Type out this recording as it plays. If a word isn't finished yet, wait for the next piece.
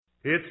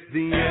It's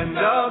the end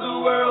of the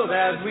world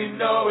as we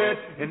know it,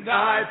 and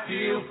I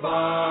feel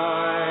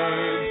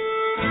fine.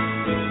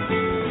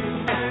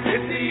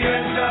 It's the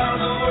end of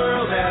the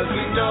world as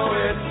we know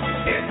it.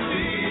 It's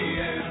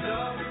the end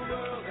of the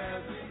world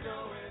as we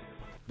know it.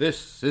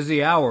 This is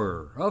the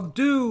hour of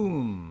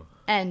doom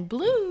and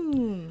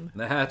bloom.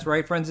 That's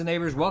right, friends and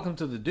neighbors. Welcome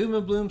to the Doom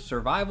and Bloom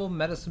Survival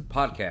Medicine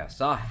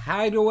Podcast, a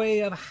hideaway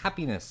of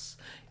happiness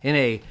in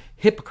a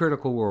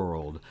hypocritical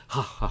world.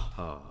 Ha ha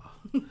ha.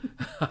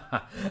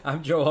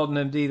 I'm Joe Alton,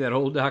 MD, that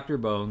old Dr.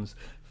 Bones,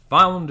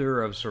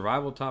 founder of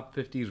Survival Top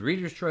 50's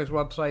Reader's Choice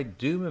website,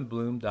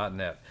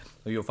 doomandbloom.net,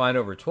 where you'll find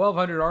over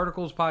 1,200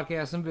 articles,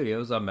 podcasts, and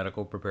videos on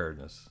medical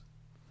preparedness.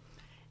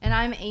 And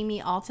I'm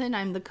Amy Alton.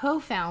 I'm the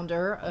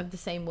co-founder of the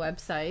same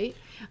website.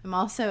 I'm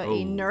also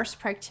a nurse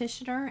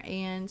practitioner,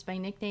 and my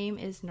nickname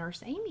is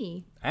Nurse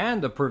Amy.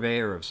 And a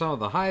purveyor of some of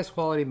the highest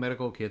quality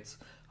medical kits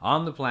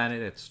on the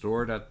planet at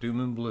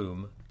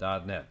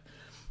store.doomandbloom.net.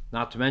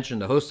 Not to mention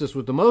the hostess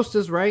with the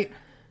mostest, right?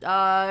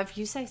 If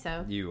you say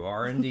so. You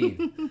are indeed.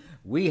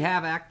 We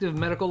have active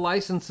medical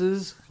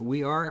licenses.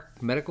 We are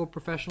medical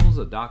professionals,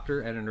 a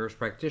doctor and a nurse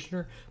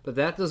practitioner. But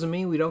that doesn't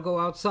mean we don't go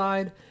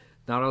outside,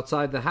 not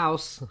outside the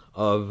house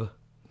of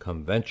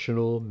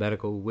conventional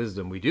medical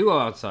wisdom. We do go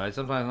outside,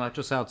 sometimes not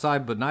just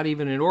outside, but not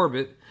even in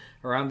orbit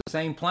around the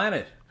same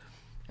planet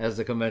as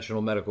the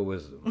conventional medical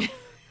wisdom.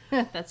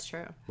 That's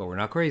true. But we're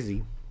not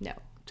crazy. No.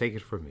 Take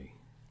it from me.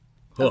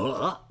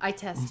 I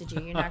tested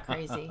you. You're not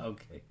crazy.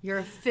 Okay. You're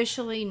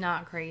officially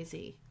not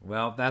crazy.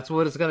 Well, that's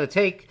what it's going to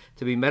take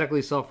to be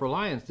medically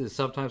self-reliant, is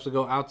sometimes to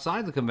go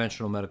outside the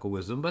conventional medical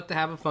wisdom, but to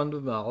have a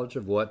fundamental knowledge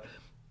of what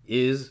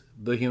is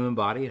the human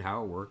body and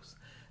how it works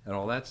and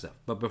all that stuff.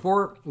 But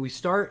before we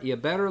start, you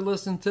better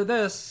listen to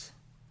this.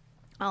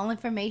 All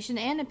information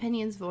and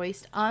opinions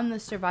voiced on the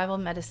Survival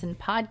Medicine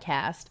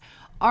Podcast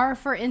are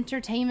for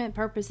entertainment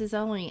purposes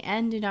only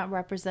and do not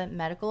represent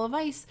medical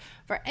advice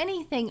for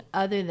anything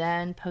other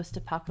than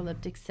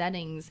post-apocalyptic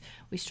settings.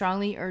 We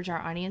strongly urge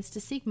our audience to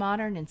seek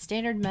modern and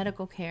standard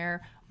medical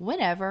care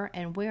whenever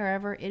and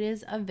wherever it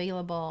is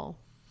available.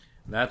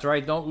 That's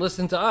right, don't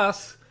listen to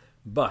us.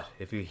 But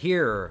if you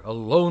hear a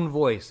lone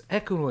voice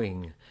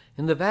echoing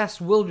in the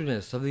vast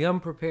wilderness of the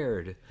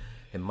unprepared,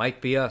 it might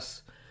be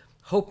us,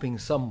 hoping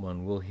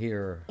someone will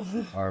hear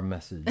our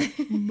message.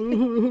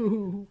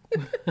 Boo!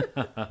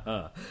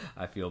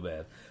 I feel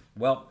bad.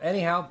 Well,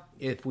 anyhow,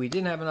 if we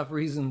didn't have enough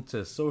reason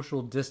to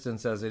social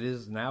distance as it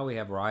is now, we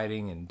have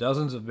rioting in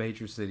dozens of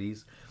major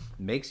cities. It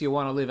makes you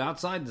want to live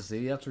outside the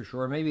city, that's for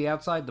sure. Maybe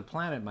outside the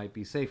planet might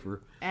be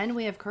safer. And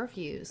we have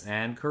curfews.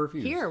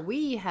 Here,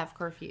 we have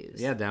curfews.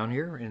 Yeah, down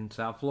here in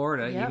South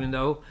Florida, Yep. even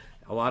though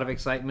a lot of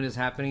excitement is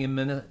happening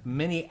in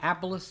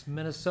Minneapolis,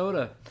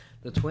 Minnesota.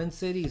 The Twin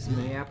Cities,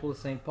 Minneapolis,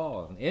 St.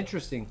 Paul. And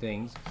interesting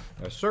things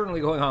are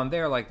certainly going on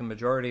there, like the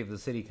majority of the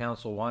city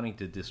council wanting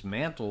to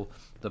dismantle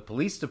the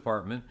police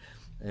department.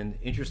 And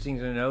interesting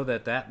to know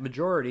that that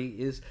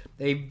majority is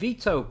a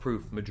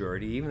veto-proof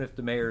majority. Even if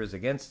the mayor is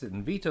against it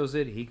and vetoes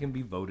it, he can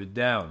be voted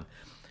down.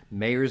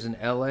 Mayors in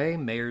L.A.,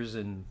 mayors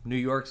in New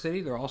York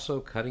City, they're also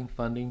cutting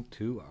funding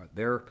to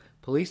their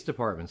police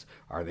departments.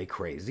 Are they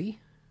crazy?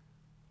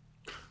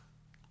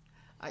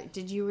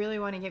 Did you really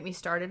want to get me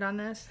started on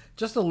this?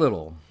 Just a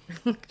little.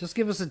 Just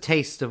give us a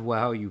taste of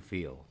how you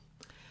feel.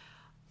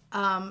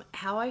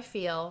 How I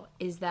feel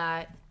is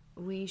that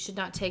we should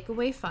not take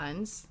away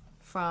funds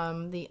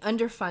from the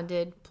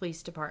underfunded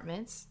police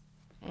departments.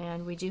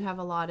 And we do have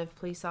a lot of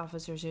police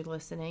officers who are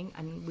listening,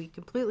 and we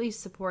completely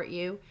support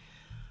you.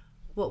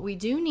 What we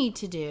do need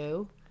to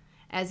do,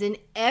 as in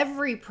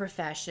every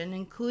profession,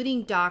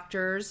 including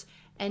doctors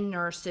and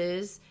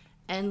nurses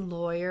and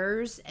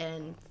lawyers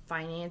and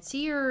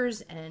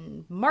financiers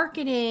and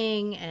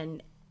marketing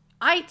and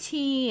IT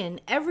and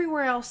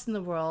everywhere else in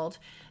the world,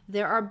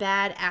 there are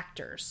bad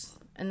actors,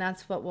 and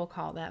that's what we'll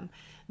call them.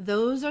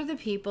 Those are the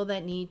people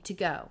that need to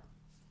go.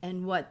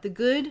 And what the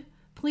good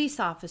police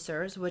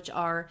officers, which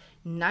are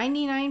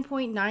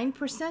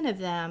 99.9% of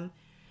them,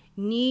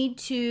 need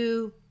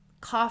to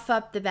cough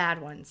up the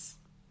bad ones.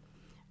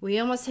 We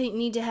almost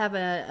need to have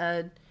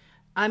a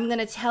I'm going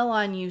to tell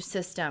on you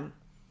system.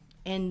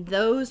 And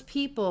those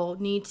people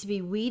need to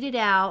be weeded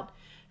out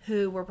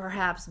who were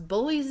perhaps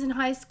bullies in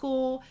high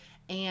school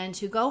and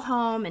who go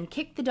home and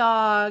kick the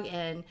dog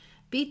and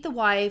beat the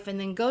wife and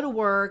then go to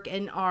work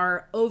and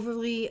are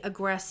overly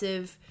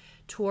aggressive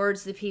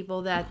towards the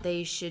people that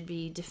they should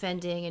be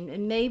defending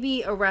and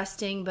maybe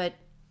arresting, but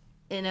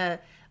in a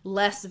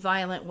less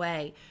violent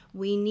way.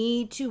 We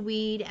need to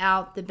weed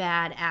out the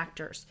bad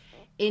actors.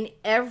 In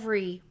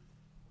every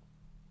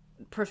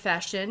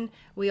profession,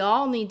 we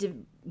all need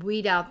to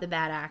weed out the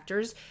bad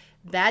actors.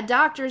 Bad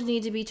doctors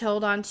need to be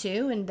told on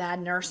too, and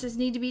bad nurses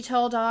need to be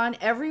told on.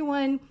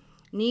 Everyone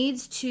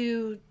needs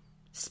to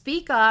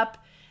speak up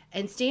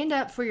and stand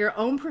up for your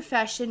own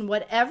profession,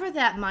 whatever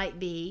that might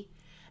be,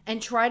 and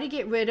try to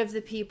get rid of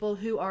the people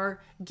who are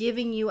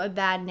giving you a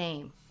bad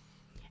name.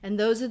 And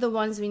those are the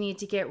ones we need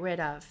to get rid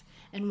of.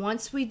 And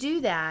once we do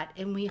that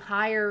and we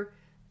hire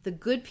the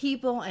good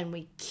people and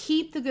we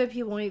keep the good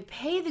people and we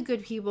pay the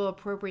good people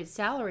appropriate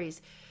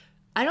salaries,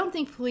 I don't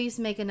think police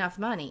make enough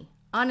money,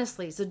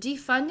 honestly. So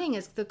defunding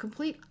is the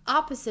complete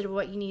opposite of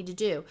what you need to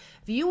do.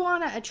 If you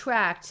want to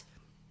attract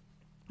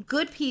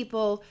good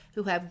people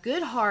who have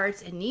good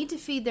hearts and need to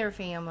feed their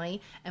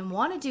family and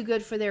want to do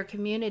good for their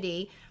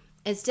community,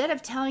 instead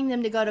of telling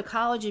them to go to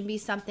college and be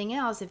something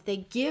else, if they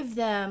give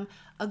them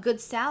a good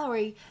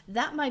salary,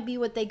 that might be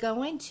what they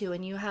go into.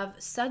 And you have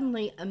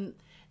suddenly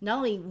not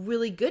only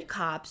really good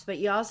cops, but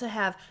you also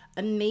have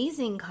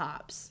amazing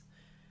cops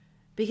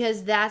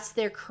because that's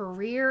their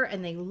career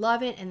and they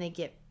love it and they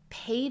get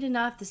paid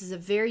enough. This is a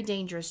very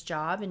dangerous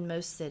job in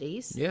most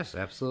cities. Yes,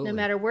 absolutely. No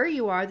matter where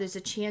you are, there's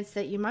a chance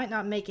that you might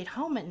not make it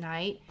home at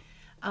night.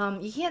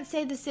 You can't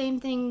say the same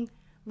thing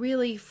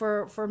really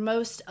for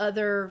most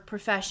other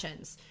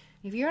professions.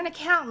 If you're an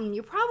accountant,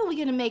 you're probably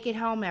going to make it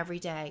home every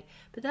day.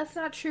 But that's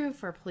not true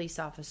for police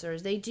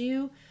officers. They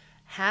do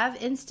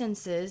have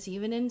instances,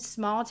 even in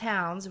small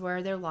towns,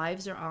 where their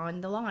lives are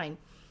on the line.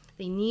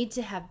 They need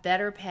to have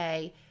better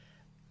pay,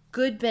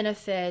 good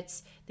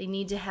benefits. They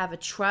need to have a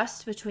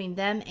trust between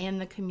them and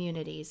the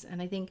communities.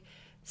 And I think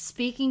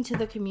speaking to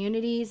the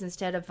communities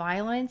instead of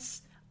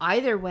violence,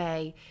 either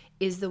way,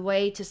 is the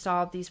way to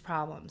solve these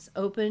problems.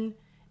 Open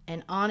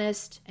and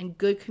honest and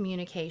good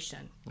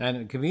communication. And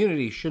the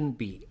community shouldn't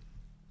be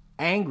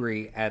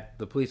angry at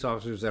the police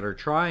officers that are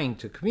trying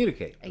to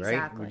communicate, right?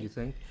 Exactly. Would you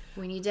think?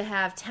 We need to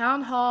have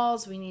town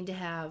halls. We need to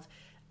have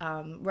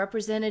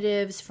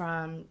representatives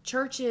from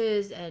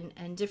churches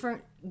and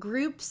different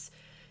groups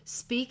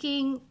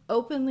speaking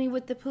openly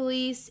with the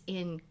police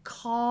in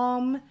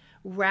calm,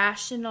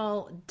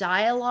 rational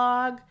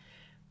dialogue.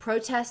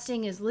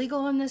 Protesting is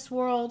legal in this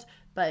world,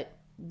 but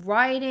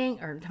rioting,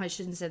 or I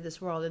shouldn't say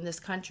this world, in this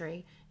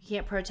country, you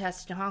can't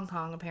protest in Hong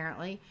Kong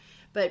apparently,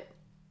 but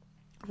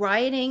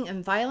rioting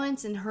and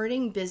violence and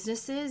hurting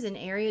businesses in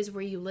areas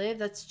where you live,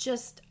 that's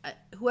just,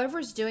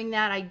 whoever's doing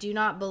that, I do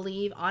not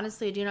believe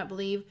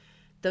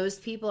those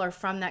people are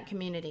from that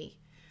community.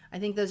 I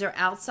think those are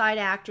outside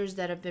actors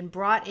that have been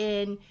brought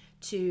in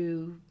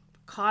to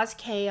cause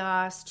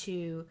chaos,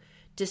 to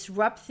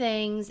disrupt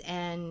things,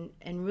 and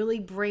really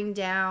bring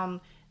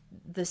down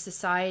the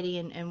society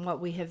and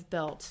what we have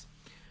built.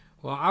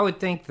 Well, I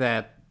would think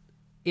that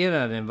in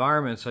an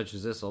environment such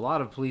as this, a lot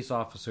of police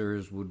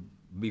officers would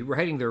be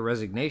writing their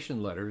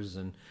resignation letters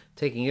and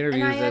taking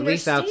interviews at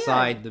least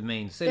outside the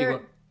main city.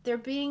 They're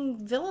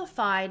being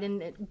vilified,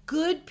 and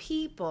good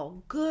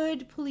people,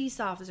 good police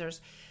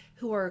officers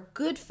who are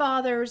good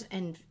fathers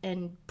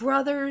and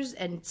brothers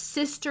and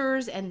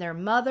sisters and their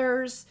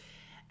mothers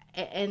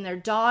and their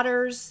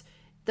daughters,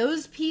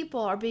 those people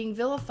are being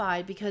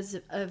vilified because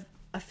of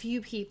a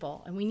few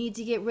people, and we need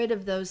to get rid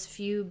of those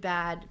few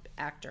bad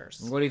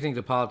actors. What do you think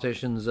the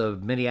politicians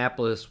of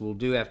Minneapolis will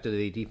do after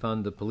they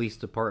defund the police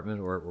department,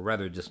 or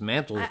rather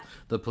dismantle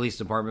the police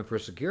department for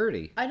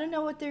security? I don't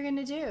know what they're going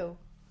to do.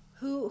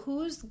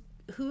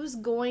 Who's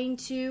going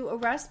to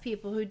arrest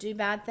people who do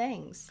bad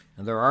things?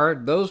 And there are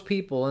those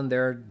people, and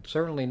they're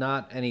certainly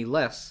not any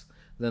less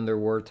than there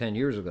were 10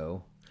 years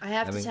ago. I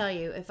have to tell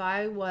you, if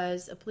I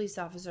was a police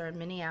officer in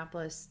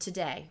Minneapolis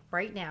today,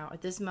 right now,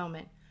 at this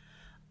moment,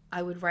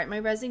 I would write my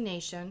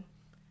resignation,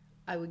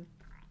 I would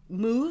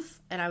move,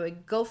 and I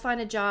would go find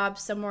a job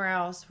somewhere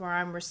else where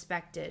I'm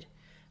respected.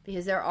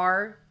 Because there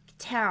are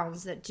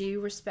towns that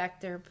do respect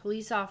their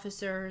police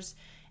officers,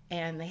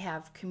 and they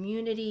have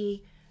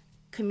community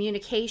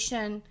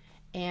communication,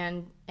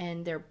 and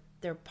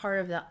they're part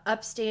of the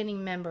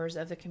upstanding members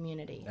of the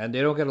community. And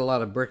they don't get a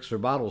lot of bricks or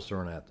bottles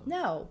thrown at them.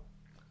 No.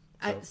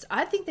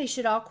 I think they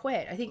should all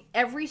quit. I think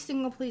every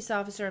single police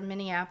officer in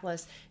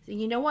Minneapolis,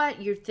 you know what?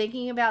 You're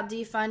thinking about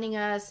defunding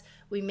us.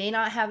 We may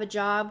not have a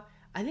job.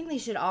 I think they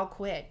should all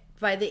quit.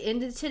 By the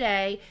end of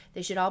today,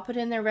 they should all put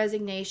in their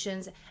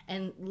resignations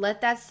and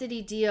let that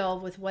city deal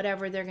with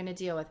whatever they're going to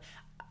deal with.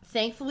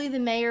 Thankfully, the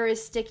mayor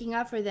is sticking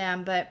up for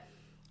them, but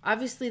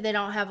obviously they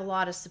don't have a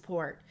lot of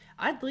support.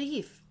 I'd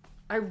leave.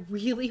 I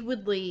really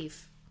would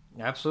leave.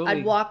 Absolutely.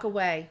 I'd walk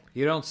away.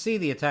 You don't see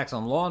the attacks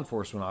on law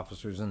enforcement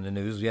officers in the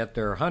news, yet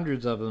there are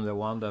hundreds of them that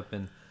wound up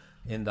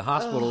in the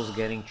hospitals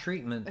getting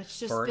treatment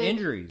for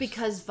injuries.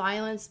 Because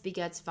violence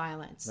begets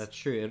violence. That's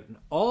true.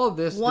 All of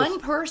this...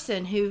 One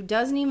person who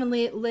doesn't even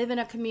live in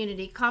a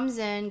community comes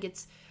in,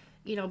 gets,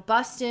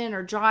 bussed in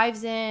or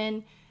drives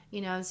in,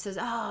 says,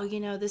 oh,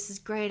 this is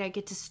great. I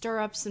get to stir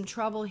up some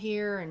trouble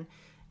here, and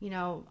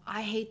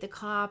I hate the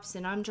cops,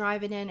 and I'm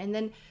driving in. And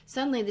then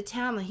suddenly the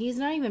town that he's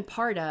not even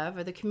part of,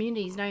 or the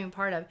community he's not even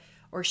part of,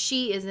 or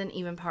she isn't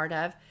even part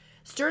of,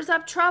 stirs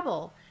up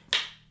trouble.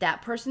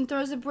 That person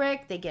throws a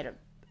brick. They get a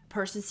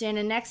person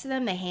standing next to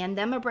them. They hand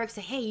them a brick,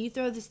 say, hey, you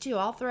throw this too.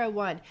 I'll throw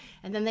one.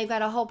 And then they've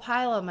got a whole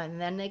pile of them, and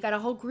then they got a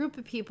whole group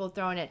of people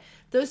throwing it.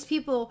 Those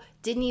people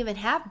didn't even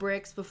have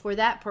bricks before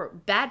that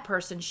bad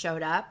person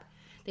showed up.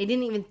 They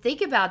didn't even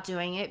think about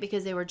doing it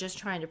because they were just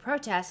trying to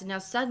protest. And now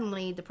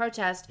suddenly the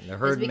protest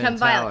has become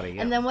violent.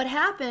 Yeah. And then what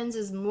happens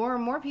is more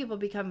and more people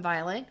become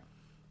violent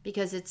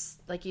because it's,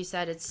 like you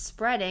said, it's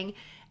spreading.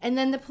 And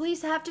then the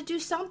police have to do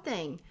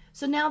something.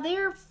 So now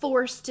they're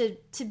forced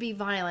to be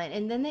violent,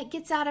 and then it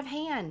gets out of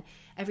hand.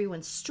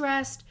 Everyone's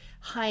stressed,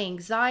 high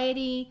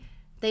anxiety.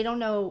 They don't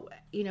know,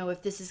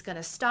 if this is going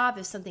to stop,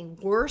 if something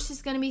worse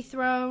is going to be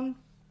thrown.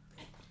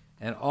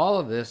 And all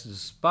of this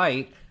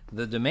despite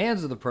the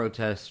demands of the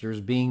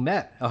protesters being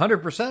met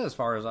 100% as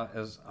far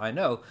as I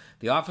know.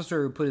 The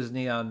officer who put his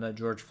knee on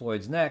George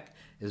Floyd's neck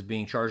is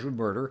being charged with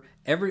murder.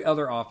 Every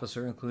other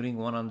officer, including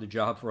one on the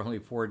job for only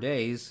 4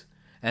 days,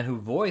 and who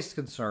voiced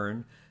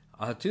concern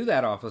to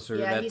that officer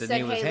that the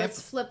knee was hey,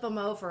 let's flip him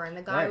over. And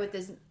the guy with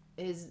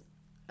his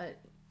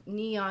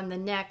knee on the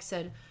neck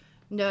said,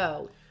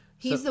 no,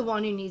 he's the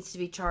one who needs to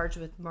be charged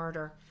with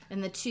murder.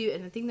 And I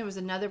think there was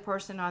another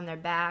person on their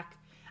back.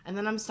 And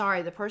then, I'm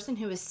sorry, the person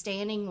who was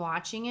standing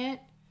watching it,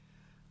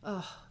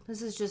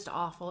 this is just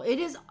awful.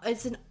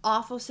 It's an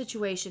awful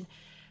situation.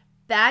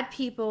 Bad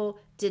people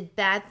did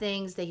bad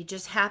things. They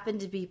just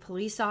happened to be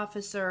police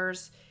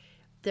officers.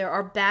 There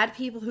are bad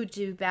people who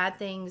do bad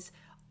things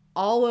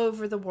all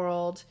over the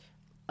world,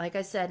 like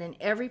I said, in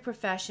every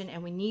profession,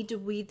 and we need to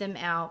weed them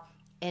out.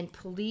 And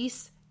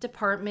police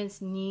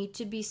departments need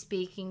to be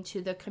speaking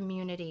to the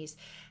communities.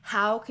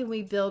 How can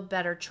we build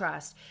better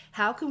trust?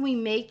 How can we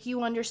make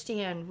you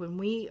understand when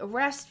we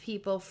arrest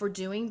people for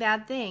doing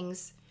bad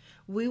things,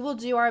 we will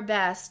do our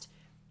best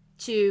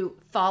to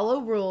follow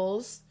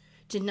rules,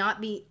 to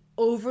not be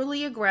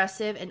overly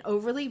aggressive and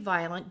overly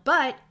violent.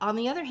 But on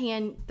the other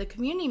hand, the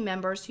community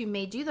members who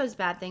may do those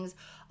bad things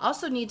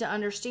also need to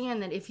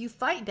understand that if you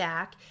fight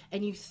back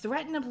and you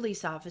threaten a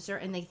police officer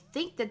and they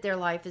think that their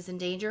life is in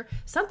danger,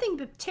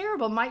 something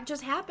terrible might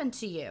just happen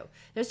to you.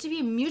 There's to be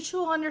a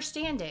mutual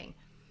understanding.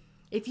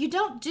 If you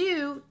don't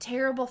do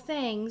terrible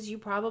things, you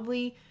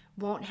probably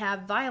won't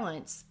have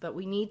violence. But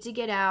we need to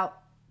get out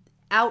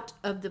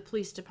of the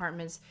police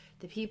departments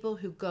the people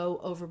who go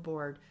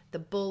overboard, the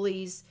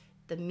bullies,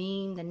 the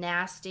mean, the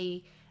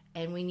nasty,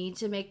 and we need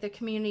to make the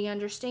community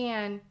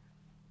understand,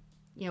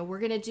 we're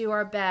going to do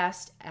our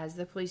best as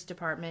the police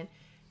department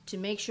to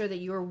make sure that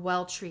you're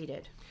well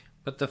treated.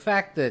 But the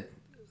fact that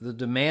the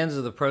demands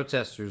of the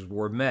protesters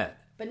were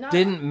met But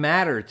didn't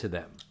matter to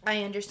them.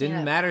 I understand.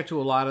 Didn't matter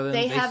to a lot of them.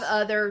 They have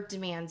other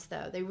demands,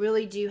 though. They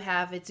really do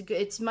have.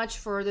 It's much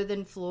further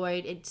than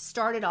Floyd. It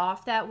started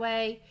off that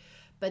way,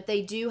 but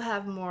they do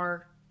have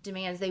more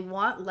demands. They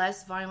want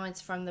less violence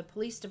from the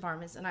police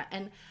departments,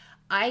 and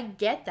I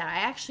get that. I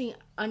actually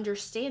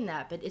understand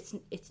that, but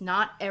it's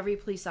not every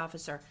police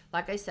officer.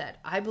 Like I said,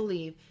 I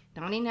believe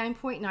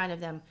 99.9 of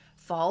them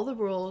follow the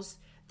rules.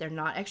 They're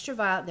not extra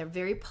violent. They're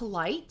very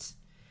polite.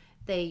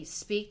 They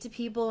speak to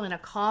people in a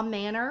calm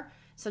manner.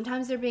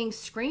 Sometimes they're being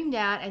screamed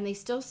at, and they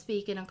still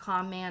speak in a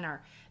calm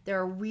manner. There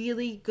are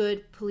really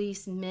good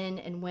policemen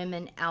and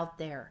women out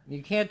there.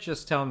 You can't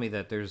just tell me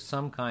that there's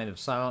some kind of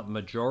silent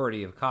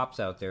majority of cops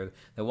out there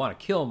that want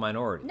to kill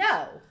minorities.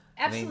 No.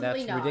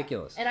 Absolutely that's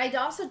ridiculous. And I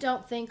also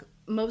don't think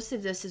most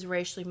of this is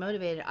racially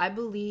motivated. I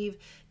believe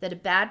that a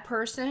bad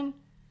person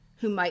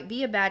who might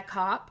be a bad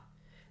cop,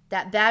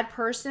 that bad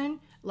person,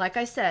 like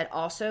I said,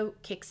 also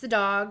kicks the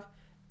dog,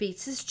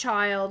 beats his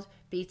child,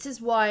 beats his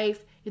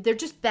wife. They're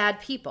just bad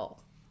people.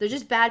 They're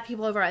just bad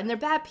people overall. And they're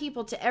bad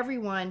people to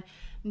everyone.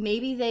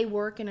 Maybe they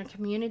work in a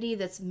community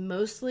that's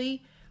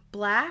mostly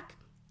black,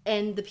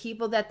 and the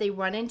people that they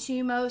run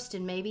into most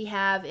and maybe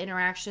have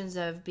interactions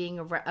of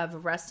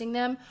arresting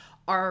them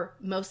are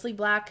mostly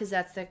black because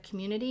that's the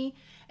community.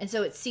 And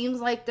so it seems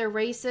like they're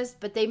racist,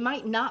 but they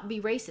might not be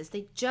racist.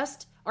 They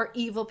just are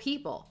evil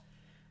people.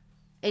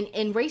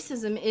 And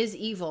racism is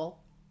evil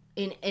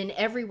in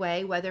every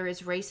way, whether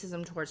it's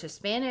racism towards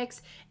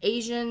Hispanics,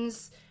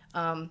 Asians,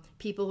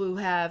 people who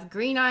have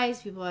green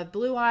eyes, people who have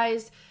blue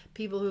eyes,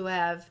 people who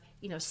have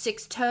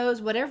 6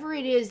 toes, whatever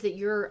it is that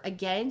you're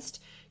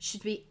against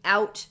should be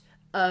out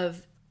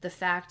of the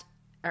fact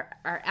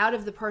are out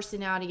of the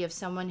personality of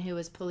someone who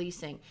is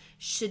policing,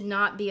 should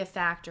not be a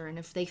factor. And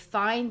if they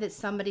find that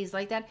somebody's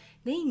like that,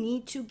 they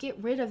need to get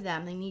rid of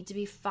them. They need to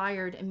be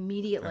fired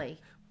immediately.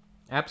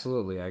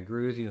 Absolutely. I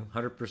agree with you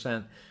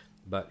 100%.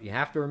 But you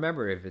have to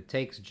remember, if it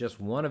takes just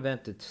one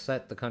event to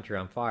set the country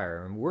on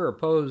fire, and we're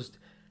opposed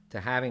to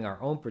having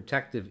our own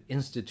protective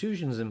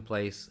institutions in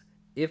place,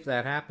 if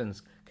that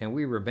happens, can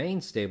we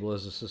remain stable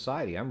as a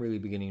society? I'm really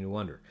beginning to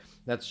wonder.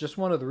 That's just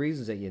one of the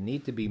reasons that you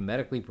need to be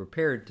medically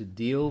prepared to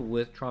deal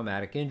with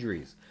traumatic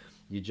injuries.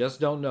 You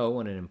just don't know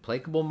when an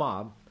implacable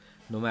mob,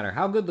 no matter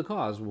how good the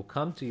cause, will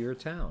come to your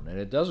town. And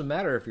it doesn't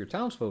matter if your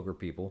townsfolk are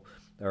people,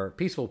 or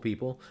peaceful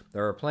people.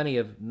 There are plenty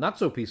of not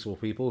so peaceful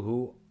people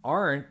who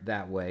aren't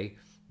that way.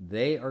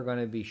 They are going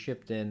to be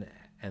shipped in,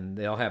 and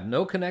they'll have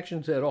no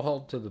connection at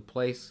all to the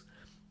place.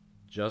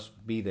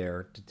 Just be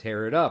there to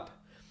tear it up.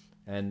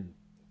 And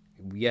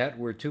yet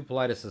we're too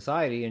polite a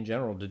society in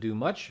general to do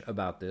much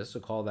about this,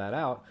 to call that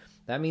out.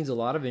 That means a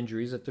lot of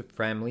injuries that the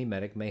family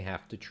medic may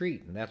have to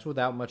treat, and that's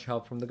without much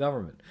help from the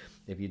government.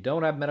 If you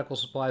don't have medical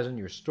supplies in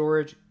your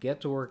storage,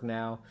 get to work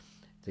now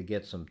to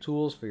get some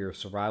tools for your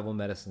survival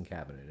medicine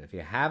cabinet. If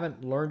you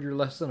haven't learned your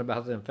lesson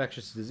about the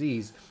infectious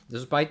disease,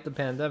 despite the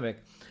pandemic,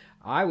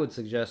 I would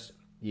suggest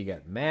you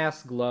get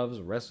masks, gloves,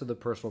 the rest of the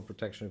personal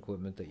protection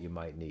equipment that you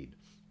might need.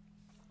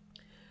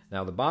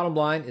 Now, the bottom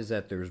line is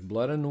that there's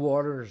blood in the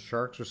water,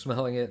 sharks are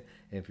smelling it,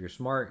 and if you're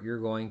smart, you're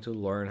going to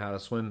learn how to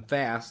swim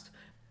fast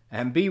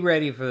and be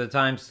ready for the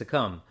times to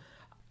come.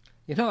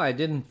 You know, I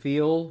didn't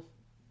feel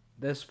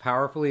this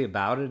powerfully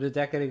about it a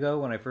decade ago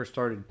when I first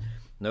started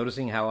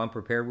noticing how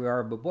unprepared we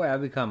are, but boy,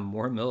 I've become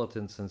more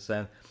militant since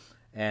then,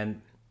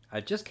 and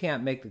I just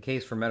can't make the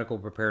case for medical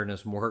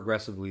preparedness more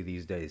aggressively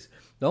these days.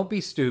 Don't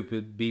be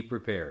stupid, be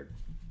prepared.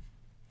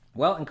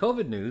 Well, in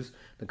COVID news,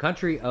 the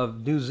country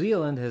of New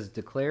Zealand has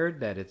declared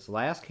that its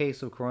last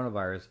case of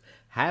coronavirus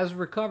has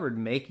recovered,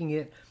 making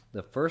it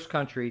the first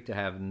country to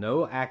have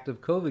no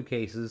active COVID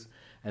cases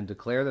and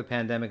declare the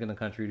pandemic in the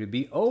country to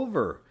be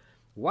over.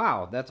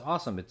 Wow, that's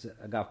awesome. It's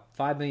got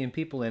 5 million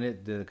people in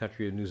it, the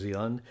country of New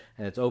Zealand,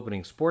 and it's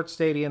opening sports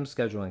stadiums,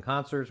 scheduling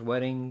concerts,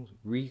 weddings,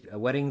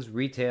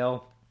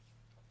 retail,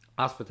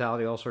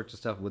 hospitality, all sorts of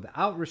stuff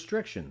without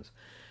restrictions.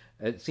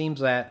 It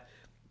seems that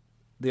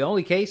the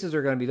only cases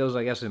are going to be those,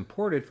 I guess,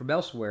 imported from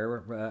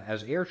elsewhere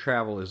as air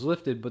travel is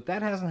lifted, but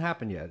that hasn't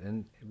happened yet.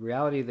 In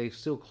reality, they've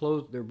still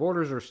closed, their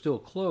borders are still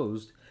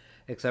closed,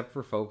 except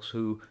for folks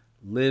who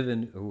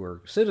who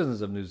are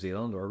citizens of New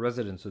Zealand or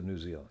residents of New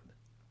Zealand.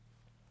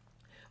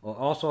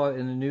 Also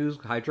in the news,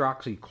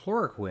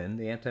 hydroxychloroquine,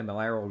 the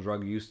antimalarial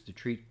drug used to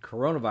treat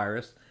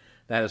coronavirus,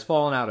 that has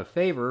fallen out of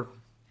favor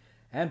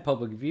and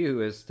public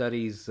view as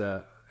studies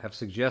have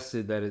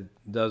suggested that it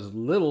does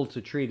little to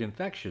treat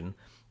infection.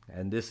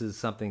 And this is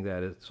something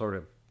that is sort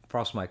of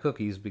frosts my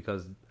cookies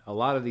because a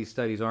lot of these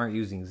studies aren't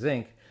using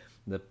zinc.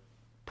 The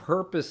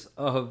purpose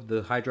of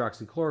the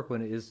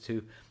hydroxychloroquine is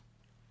to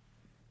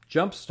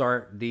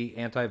jumpstart the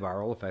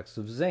antiviral effects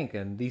of zinc.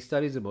 And these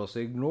studies have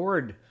mostly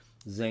ignored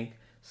zinc.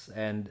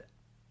 And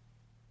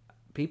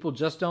people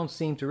just don't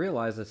seem to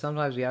realize that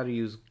sometimes you have to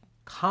use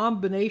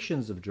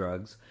combinations of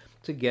drugs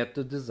to get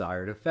the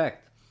desired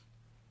effect.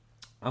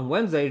 On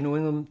Wednesday, the New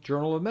England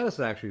Journal of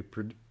Medicine actually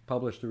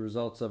published the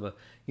results of a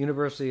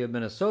University of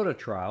Minnesota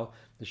trial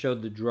that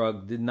showed the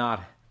drug did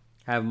not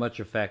have much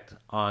effect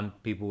on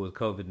people with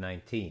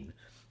COVID-19.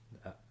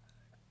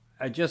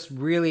 I just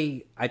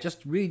really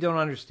don't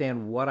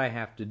understand what I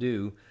have to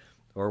do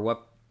or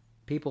what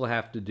people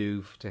have to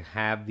do to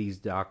have these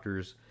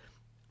doctors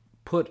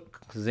put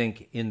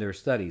zinc in their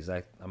studies.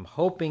 I'm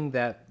hoping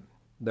that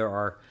there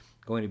are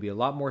going to be a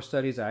lot more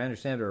studies. I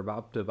understand there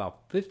are about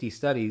 50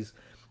 studies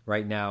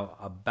right now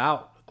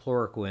about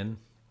chloroquine,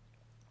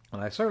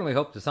 and I certainly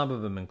hope that some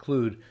of them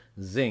include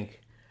zinc.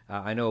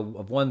 I know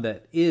of one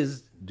that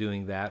is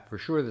doing that. For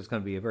sure, there's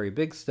going to be a very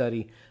big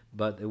study,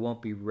 but it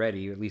won't be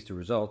ready, or at least the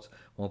results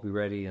won't be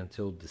ready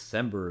until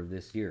December of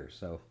this year.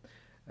 So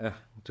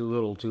too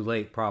little, too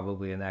late,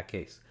 probably in that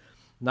case.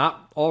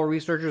 Not all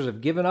researchers have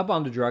given up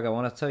on the drug. I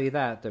want to tell you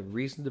that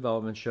recent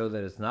developments show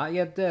that it's not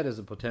yet dead as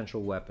a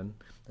potential weapon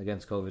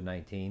against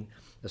COVID-19,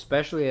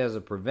 especially as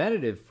a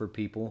preventative for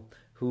people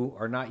who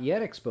are not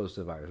yet exposed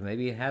to the virus.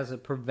 Maybe it has a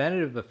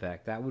preventative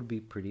effect. That would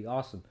be pretty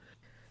awesome.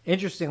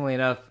 Interestingly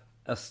enough,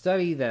 a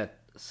study that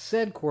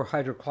said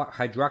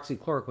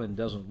hydroxychloroquine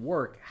doesn't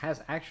work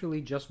has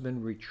actually just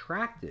been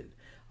retracted.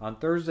 On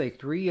Thursday,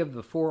 3 of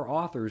the 4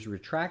 authors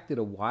retracted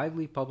a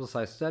widely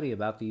publicized study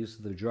about the use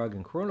of the drug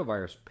in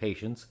coronavirus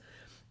patients.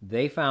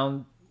 They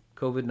found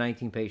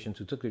COVID-19 patients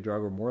who took the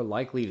drug were more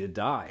likely to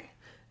die.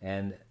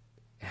 And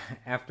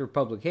after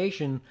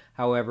publication,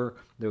 however,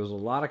 there was a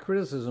lot of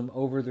criticism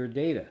over their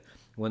data.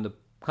 When the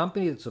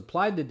company that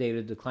supplied the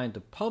data declined to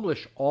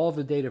publish all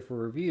the data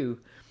for review,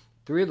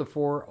 3 of the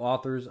 4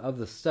 authors of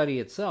the study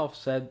itself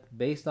said,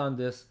 based on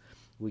this,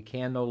 we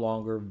can no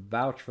longer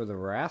vouch for the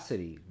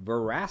veracity,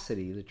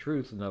 the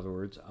truth, in other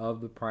words,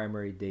 of the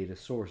primary data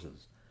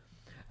sources.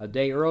 A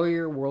day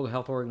earlier, World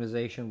Health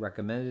Organization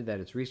recommended that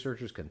its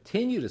researchers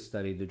continue to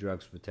study the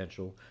drug's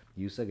potential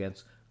use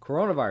against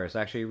coronavirus,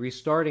 actually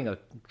restarting a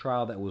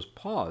trial that was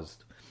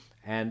paused.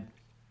 And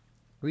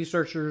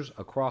researchers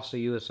across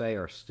the USA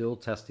are still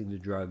testing the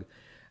drug.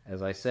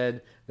 As I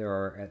said, there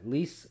are at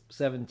least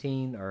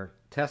 17 are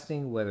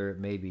testing whether it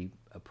may be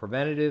a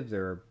preventative.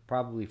 There are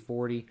probably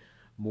 40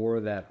 more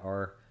that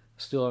are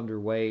still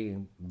underway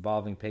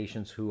involving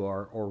patients who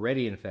are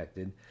already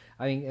infected.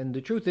 I mean, and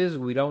the truth is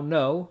we don't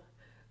know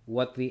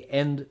what the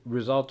end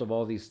result of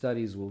all these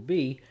studies will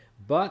be,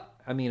 but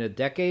I mean, a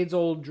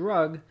decades-old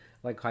drug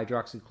like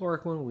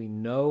hydroxychloroquine, we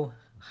know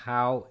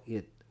how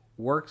it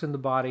works in the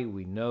body.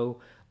 We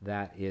know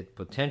that it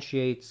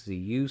potentiates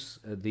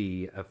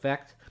the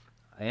effect,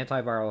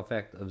 antiviral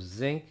effect of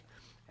zinc,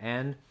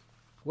 and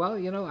well,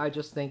 you know, I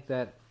just think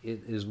that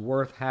it is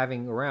worth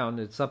having around.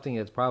 It's something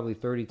that's probably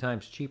 30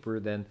 times cheaper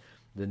than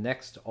the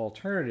next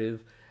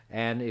alternative,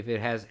 and if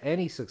it has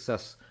any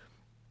success,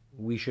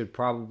 we should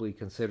probably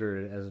consider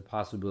it as a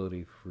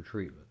possibility for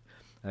treatment.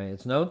 I mean,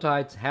 it's known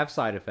to have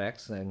side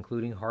effects,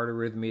 including heart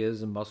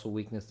arrhythmias and muscle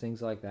weakness,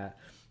 things like that,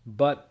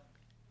 but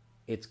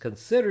it's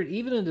considered,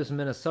 even in this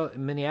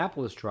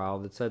Minneapolis trial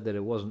that said that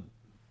it wasn't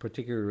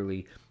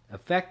particularly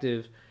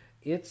effective,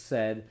 it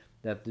said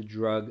that the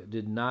drug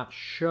did not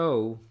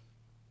show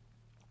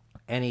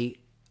any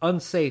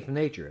unsafe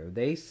nature.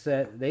 They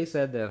said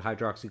that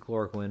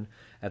hydroxychloroquine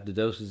at the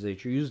doses they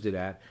used it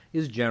at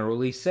is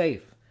generally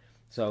safe.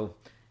 So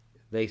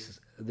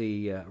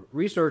the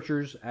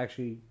researchers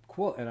actually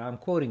quote, and I'm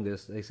quoting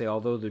this, they say,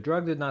 although the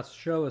drug did not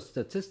show a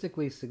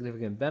statistically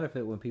significant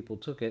benefit when people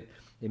took it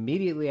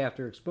immediately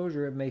after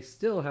exposure, it may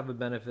still have a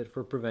benefit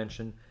for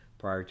prevention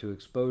prior to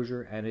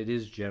exposure, and it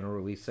is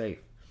generally safe.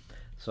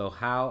 So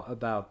how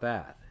about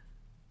that?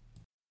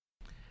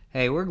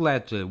 Hey, we're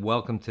glad to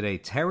welcome today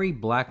Terry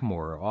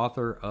Blackmore,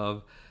 author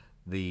of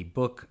the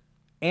book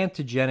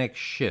Antigenic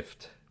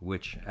Shift,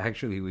 which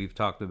actually we've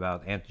talked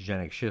about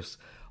antigenic shifts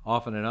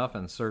often enough,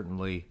 and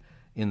certainly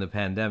in the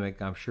pandemic,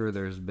 I'm sure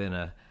there's been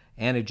an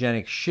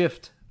antigenic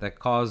shift that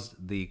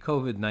caused the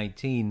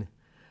COVID-19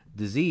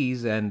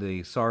 disease and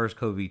the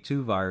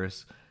SARS-CoV-2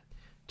 virus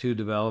to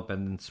develop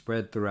and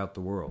spread throughout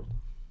the world.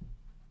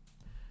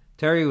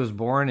 Terry was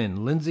born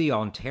in Lindsay,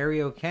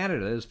 Ontario,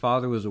 Canada. His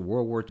father was a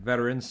World War II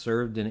veteran,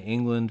 served in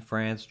England,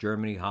 France,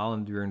 Germany,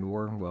 Holland during the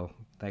war. Well,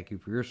 thank you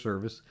for your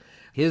service.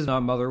 His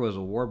mother was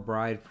a war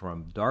bride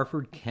from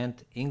Dartford,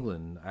 Kent,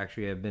 England.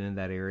 Actually, I've been in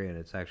that area, and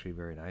it's actually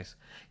very nice.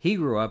 He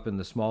grew up in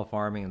the small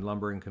farming and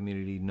lumbering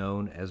community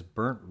known as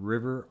Burnt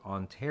River,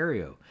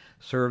 Ontario.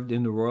 Served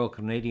in the Royal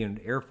Canadian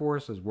Air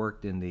Force, has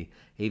worked in the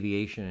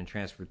aviation and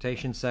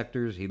transportation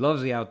sectors. He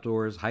loves the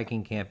outdoors,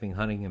 hiking, camping,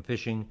 hunting, and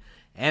fishing.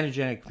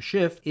 Antigenic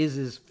Shift is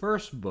his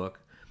first book,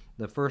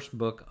 the first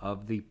book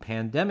of the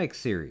pandemic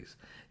series.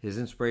 His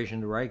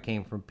inspiration to write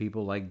came from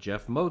people like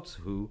Jeff Moats,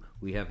 who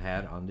we have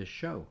had on this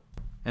show.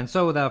 And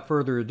so without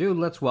further ado,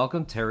 let's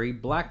welcome Terry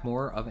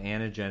Blackmore of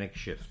Antigenic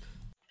Shift.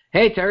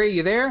 Hey, Terry,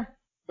 you there?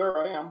 There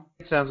I am.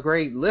 Sounds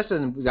great.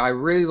 Listen, I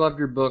really loved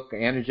your book,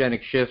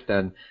 Antigenic Shift,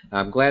 and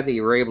I'm glad that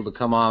you were able to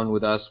come on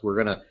with us. We're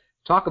going to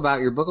talk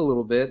about your book a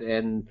little bit,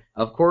 and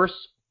of course,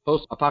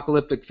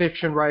 post-apocalyptic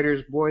fiction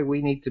writers, boy,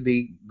 we need to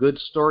be good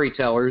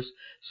storytellers.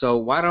 So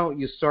why don't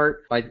you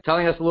start by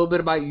telling us a little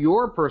bit about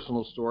your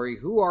personal story?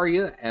 Who are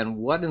you, and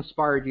what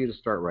inspired you to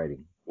start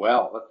writing?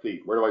 Well, let's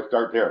see. Where do I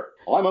start there?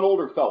 Well, I'm an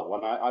older fellow,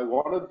 and I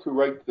wanted to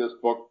write this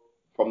book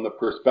from the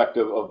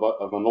perspective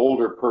of an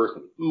older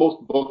person.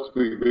 Most books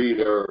we read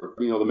are,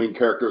 the main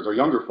characters are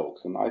younger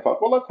folks, and I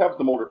thought, well, let's have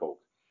some older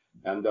folks.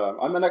 And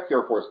I'm an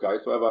ex-Air Force guy,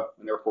 so I have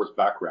an Air Force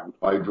background.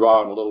 I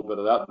draw on a little bit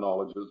of that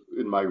knowledge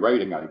in my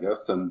writing, I guess.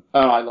 And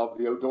I love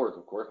the outdoors,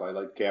 of course. I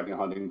like camping,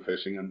 hunting,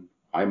 fishing, and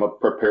I'm a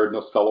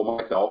preparedness fellow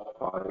myself.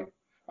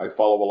 I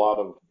follow a lot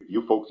of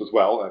you folks as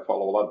well. I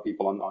follow a lot of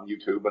people on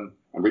YouTube and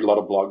read a lot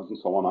of blogs and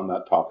so on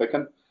that topic.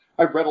 And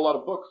I've read a lot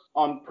of books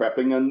on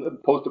prepping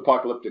and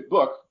post-apocalyptic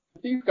books.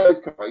 These guys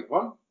can write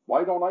one.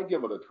 Why don't I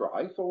give it a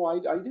try? So I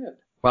did.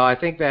 Well, I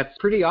think that's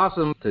pretty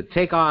awesome to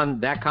take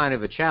on that kind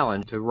of a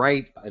challenge, to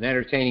write an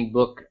entertaining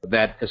book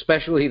that,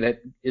 especially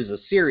that is a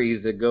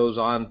series that goes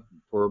on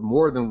for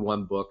more than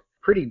one book.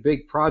 Pretty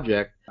big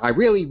project. I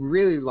really,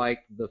 really like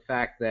the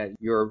fact that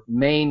your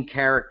main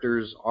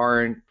characters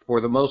aren't,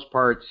 for the most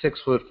part,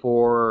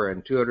 6'4"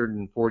 and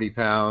 240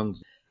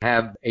 pounds,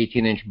 have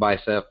 18-inch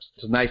biceps.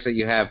 It's nice that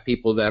you have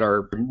people that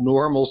are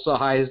normal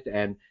sized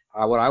and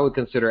what I would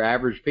consider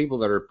average people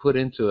that are put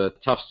into a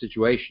tough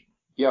situation.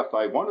 Yes,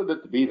 I wanted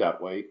it to be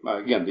that way.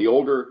 Again, the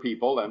older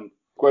people and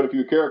quite a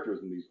few characters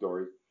in these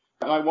stories.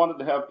 And I wanted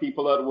to have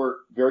people that were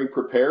very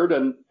prepared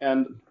and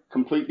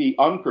completely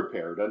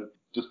unprepared and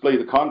display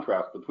the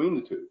contrast between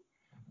the two.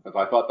 Because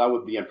I thought that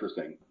would be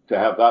interesting to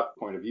have that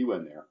point of view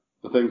in there,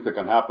 the things that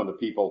can happen to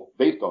people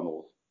based on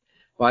those.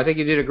 Well, I think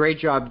you did a great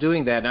job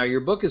doing that. Now,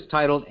 your book is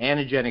titled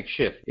Antigenic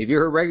Shift. If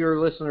you're a regular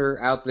listener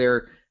out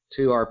there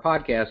to our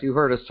podcast, you've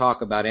heard us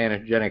talk about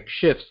antigenic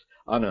shifts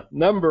on a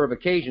number of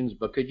occasions,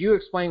 but could you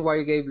explain why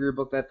you gave your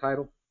book that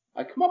title?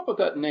 I come up with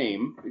that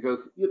name because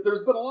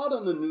there's been a lot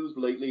in the news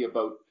lately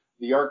about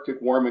the Arctic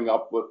warming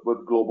up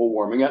with global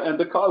warming, and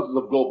the causes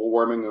of global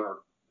warming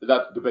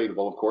that's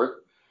debatable, of course.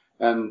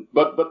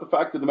 But the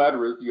fact of the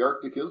matter is the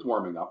Arctic is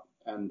warming up,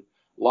 and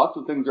lots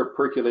of things are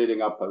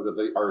percolating up out of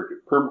the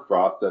Arctic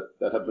permafrost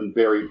that have been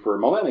buried for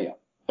millennia,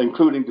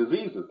 including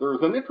diseases. There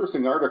was an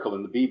interesting article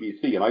in the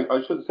BBC, and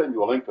I should send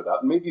you a link to that.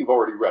 And maybe you've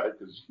already read it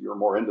because you're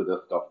more into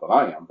this stuff than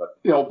I am. But,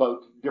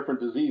 about different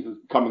diseases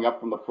coming up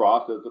from the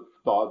frost as it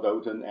thaws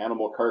out, and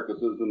animal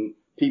carcasses and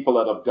people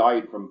that have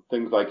died from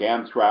things like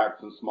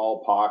anthrax and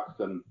smallpox,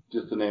 and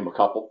just to name a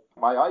couple.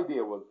 My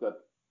idea was that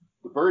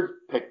the birds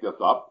pick this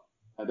up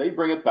and they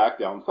bring it back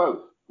down south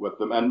with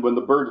them. And when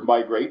the birds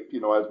migrate,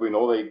 as we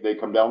know, they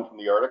come down from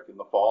the Arctic in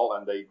the fall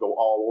and they go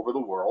all over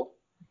the world.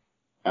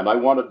 And I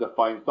wanted to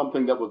find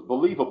something that was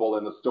believable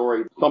in the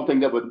story, something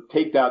that would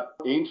take that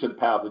ancient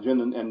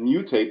pathogen and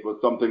mutate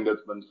with something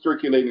that's been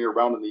circulating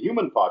around in the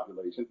human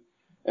population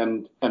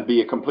and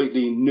be a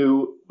completely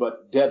new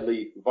but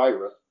deadly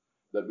virus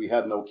that we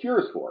had no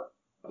cures for.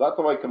 That's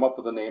how I come up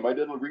with the name. I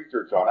did a little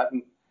research on it,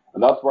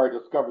 and that's where I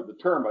discovered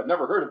the term. I'd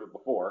never heard of it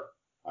before.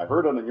 I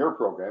heard it in your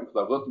program,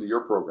 because I've listened to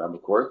your program,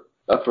 of course.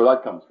 That's where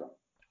that comes from.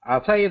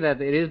 I'll tell you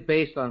that it is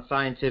based on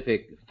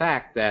scientific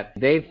fact that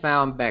they've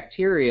found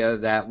bacteria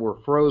that were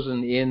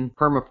frozen in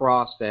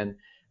permafrost, and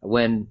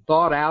when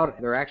thawed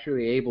out, they're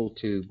actually able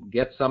to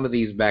get some of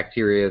these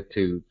bacteria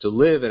to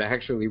live and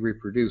actually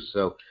reproduce.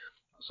 So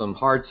some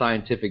hard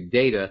scientific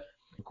data.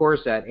 Of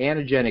course, that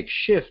antigenic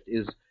shift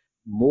is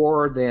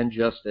more than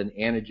just an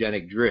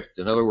antigenic drift.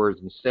 In other words,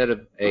 instead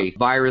of a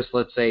virus,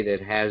 let's say, that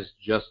has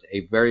just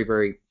a very,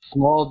 very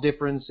small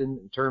difference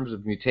in terms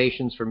of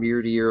mutations from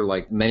year to year,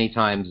 like many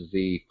times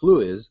the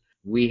flu is,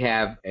 we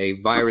have a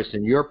virus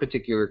in your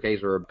particular case,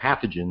 or a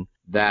pathogen,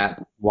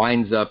 that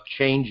winds up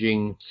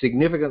changing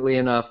significantly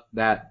enough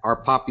that our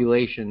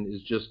population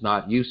is just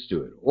not used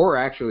to it. Or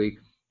actually,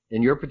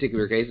 in your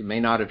particular case, it may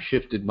not have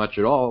shifted much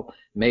at all.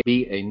 It may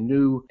be a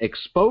new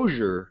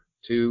exposure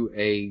to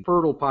a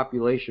fertile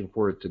population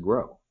for it to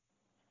grow.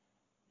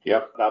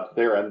 Yep, that's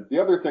there. And the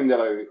other thing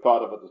that I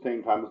thought of at the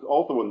same time is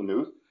also in the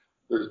news.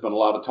 There's been a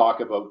lot of talk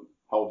about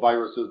how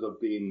viruses have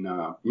been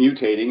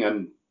mutating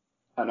and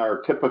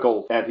our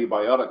typical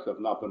antibiotics have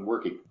not been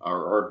working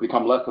or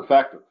become less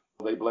effective.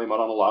 They blame it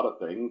on a lot of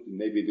things,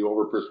 maybe the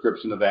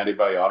overprescription of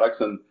antibiotics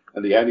and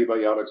the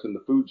antibiotics in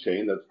the food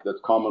chain that's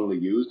commonly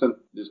used. And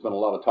there's been a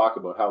lot of talk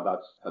about how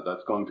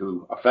that's going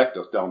to affect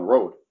us down the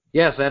road.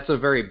 Yes, that's a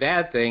very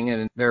bad thing,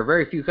 and there are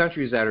very few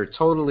countries that are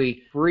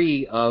totally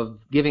free of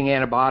giving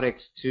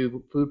antibiotics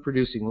to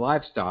food-producing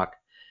livestock.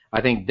 I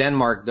think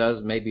Denmark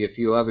does, maybe a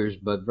few others,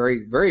 but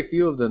very, very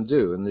few of them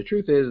do. And the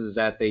truth is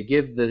that they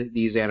give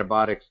these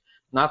antibiotics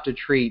not to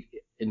treat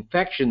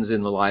infections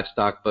in the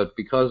livestock, but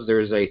because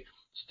there's a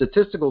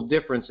statistical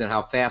difference in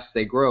how fast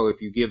they grow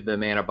if you give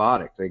them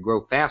antibiotics. They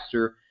grow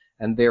faster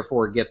and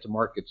therefore get to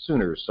market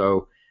sooner.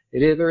 So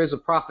there is a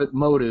profit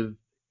motive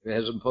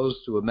as opposed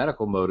to a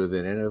medical motive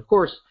in it. And of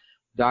course,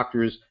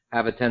 doctors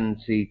have a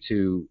tendency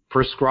to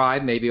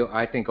prescribe, maybe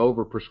I think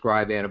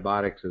overprescribe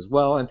antibiotics as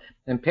well.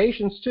 And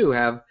patients too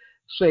have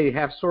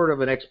sort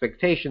of an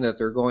expectation that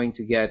they're going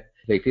to get,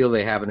 they feel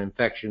they have an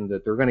infection,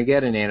 that they're going to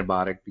get an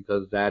antibiotic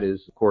because that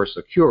is, of course,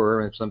 a cure.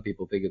 And some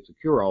people think it's a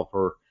cure-all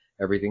for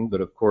everything.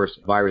 But of course,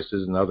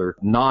 viruses and other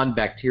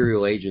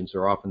non-bacterial agents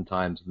are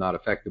oftentimes not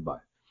affected by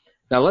it.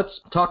 Now,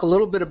 let's talk a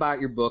little bit about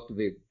your book.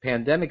 The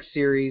Pandemic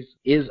series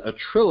is a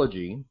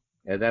trilogy,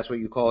 and that's what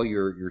you call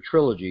your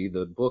trilogy.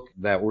 The book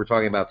that we're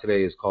talking about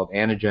today is called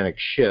Antigenic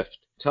Shift.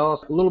 Tell us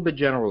a little bit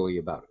generally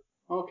about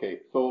it. Okay,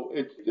 so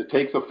it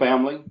takes a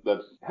family that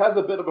has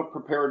a bit of a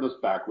preparedness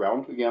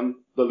background. Again,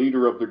 the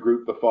leader of the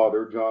group, the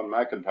father, John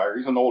McIntyre,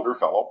 he's an older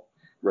fellow,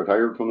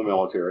 retired from the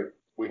military.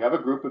 We have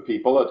a group of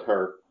people that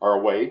are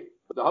away.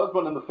 The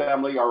husband and the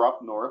family are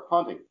up north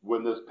hunting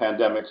when this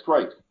pandemic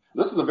strikes.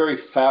 This is a very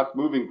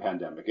fast-moving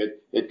pandemic.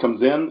 It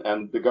comes in,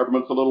 and the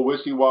government's a little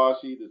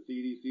wishy-washy. The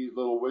CDC's a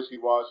little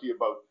wishy-washy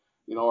about,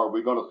 are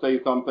we going to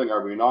say something?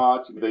 Are we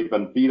not? They've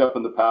been beat up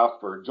in the past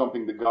for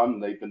jumping the gun.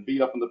 They've been beat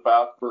up in the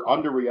past for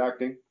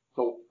underreacting.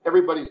 So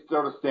everybody's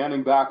sort of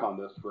standing back on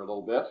this for a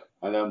little bit.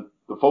 And then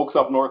the folks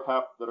up north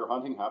that are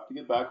hunting have to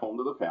get back home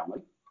to the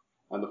family.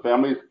 And the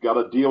family's got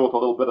to deal with a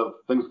little bit of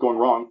things going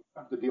wrong,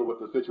 have to deal with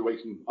the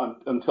situation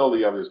until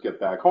the others get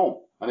back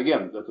home. And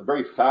again, it's a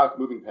very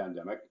fast-moving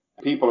pandemic.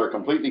 People are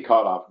completely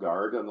caught off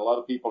guard, and a lot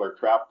of people are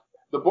trapped.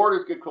 The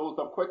borders get closed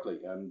up quickly,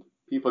 and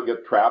people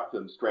get trapped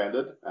and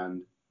stranded,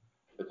 and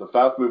it's a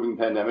fast-moving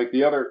pandemic.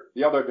 The other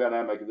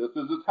dynamic of this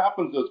is this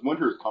happens as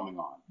winter's coming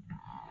on,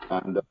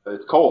 and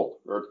it's cold,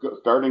 or it's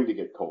starting to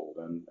get cold,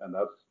 and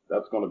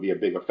that's going to be a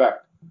big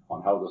effect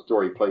on how the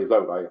story plays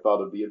out. I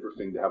thought it'd be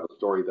interesting to have a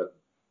story that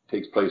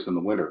takes place in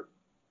the winter.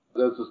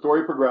 As the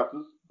story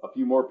progresses, a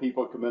few more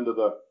people come into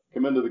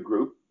the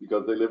group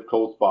because they live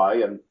close by,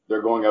 and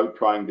they're going out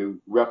trying to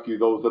rescue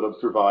those that have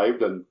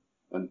survived and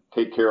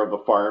take care of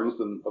the farms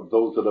and of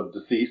those that have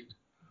deceased,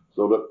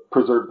 so to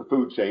preserve the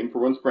food chain for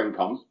when spring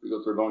comes,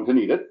 because they're going to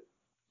need it.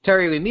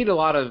 Terry, we meet a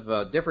lot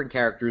of different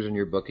characters in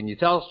your book. Can you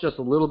tell us just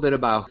a little bit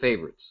about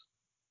favorites?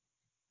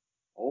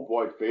 Oh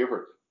boy,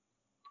 favorites.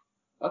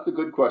 That's a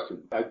good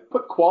question. I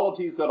put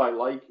qualities that I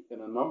like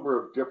in a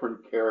number of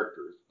different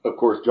characters. Of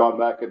course, John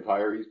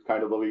McIntyre, he's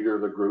kind of the leader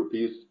of the group.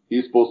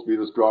 He's supposed to be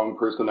the strong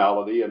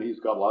personality, and he's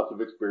got lots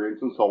of experience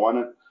and so on.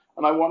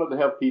 And I wanted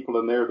to have people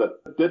in there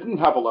that didn't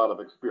have a lot of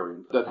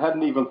experience, that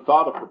hadn't even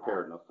thought of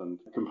preparedness and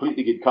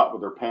completely get caught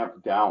with their pants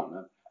down.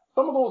 And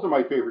some of those are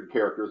my favorite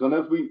characters. And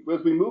as we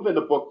move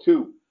into book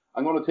 2,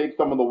 I'm going to take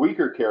some of the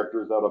weaker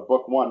characters out of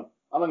book 1, and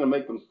I'm going to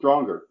make them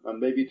stronger, and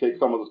maybe take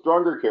some of the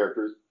stronger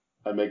characters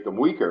and make them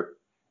weaker.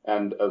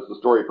 And as the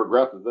story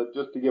progresses, that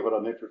just to give it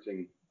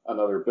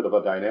another bit of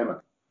a dynamic.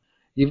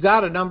 You've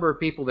got a number of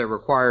people that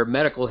require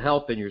medical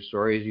help in your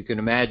story, as you can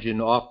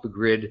imagine, off the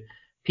grid,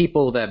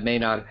 people that may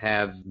not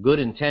have good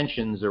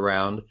intentions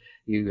around.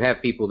 You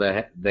have people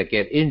that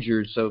get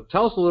injured. So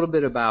tell us a little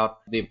bit about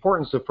the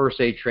importance of first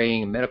aid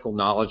training and medical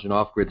knowledge in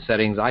off-grid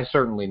settings. I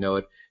certainly know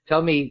it.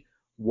 Tell me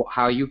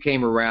how you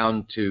came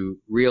around to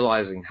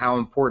realizing how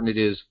important it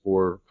is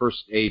for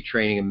first aid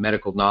training and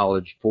medical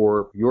knowledge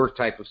for your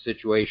type of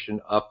situation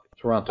up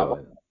in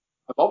Toronto.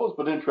 I've always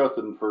been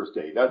interested in first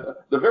aid.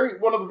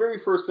 One of the very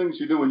first things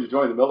you do when you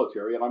join the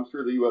military, and I'm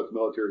sure the U.S.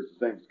 military is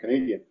the same as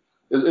Canadian,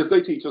 is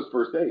they teach us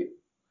first aid,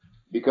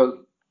 because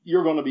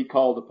you're going to be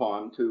called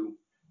upon to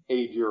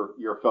aid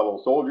your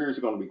fellow soldiers.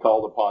 You're going to be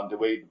called upon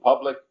to aid the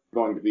public.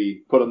 You're going to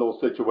be put in those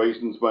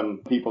situations when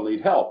people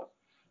need help.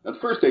 And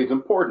first aid's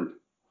important.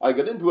 I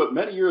got into it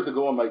many years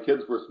ago when my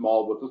kids were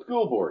small with the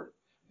school board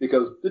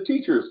because the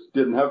teachers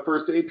didn't have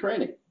first aid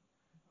training.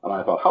 And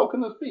I thought, how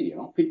can this be?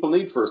 People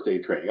need first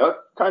aid training. That's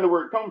kind of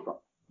where it comes from.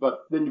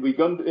 But then we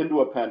go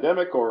into a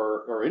pandemic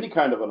or any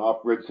kind of an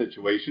off-grid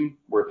situation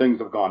where things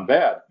have gone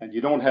bad and you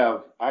don't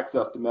have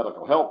access to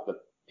medical help that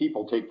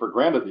people take for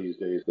granted these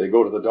days. They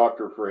go to the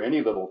doctor for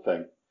any little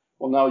thing.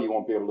 Well, now you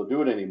won't be able to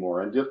do it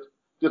anymore. And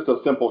just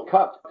a simple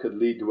cut could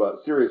lead to a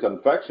serious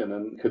infection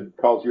and could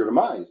cause your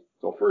demise.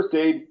 So first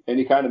aid,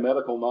 any kind of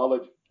medical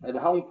knowledge, and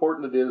how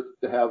important it is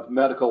to have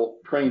medical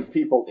trained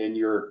people in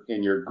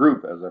your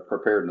group as a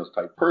preparedness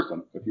type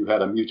person. If you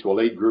had a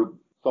mutual aid group,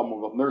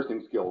 someone with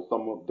nursing skills,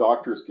 someone with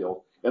doctor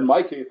skills. In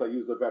my case, I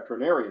used a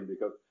veterinarian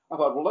because I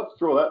thought, well, let's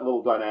throw that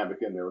little dynamic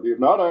in there. They're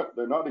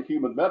not a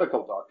human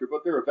medical doctor,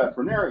 but they're a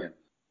veterinarian.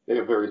 They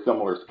have very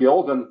similar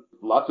skills, and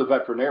lots of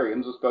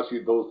veterinarians,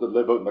 especially those that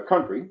live out in the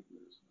country,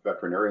 there's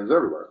veterinarians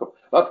everywhere. So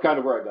that's kind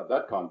of where I got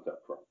that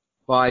concept from.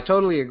 Well, I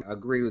totally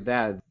agree with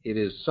that. It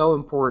is so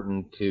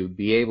important to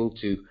be able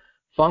to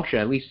function.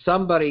 At least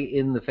somebody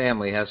in the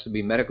family has to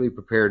be medically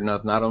prepared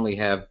enough, not only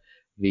have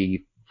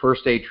the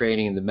first aid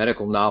training and the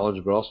medical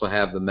knowledge, but also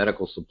have the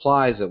medical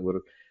supplies that would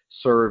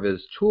serve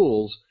as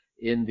tools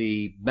in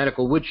the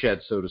medical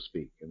woodshed, so to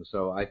speak. And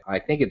so I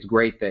think it's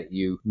great that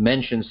you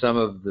mentioned some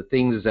of the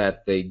things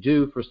that they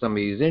do for some of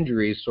these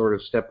injuries, sort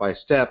of step by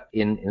step,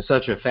 in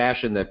such a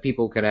fashion that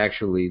people can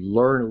actually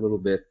learn a little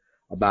bit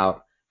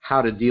about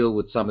how to deal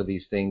with some of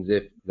these things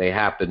if they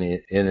happen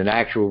in an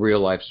actual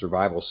real-life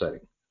survival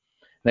setting.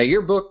 Now,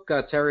 your book,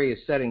 Terry, is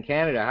set in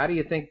Canada. How do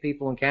you think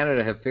people in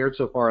Canada have fared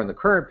so far in the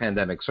current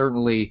pandemic?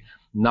 Certainly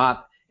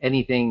not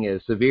anything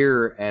as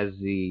severe as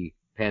the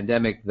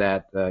pandemic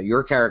that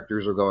your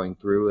characters are going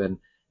through.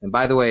 And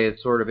by the way,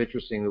 it's sort of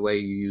interesting the way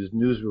you use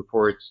news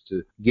reports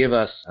to give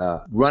us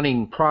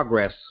running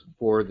progress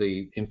for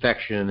the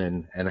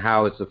infection and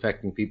how it's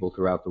affecting people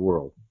throughout the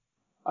world.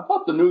 I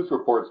thought the news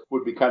reports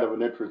would be kind of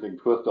an interesting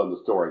twist on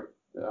the story.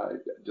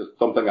 Just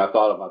something I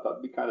thought of. I thought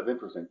it'd be kind of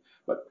interesting.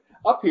 But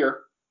up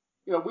here,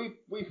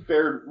 we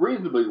fared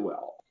reasonably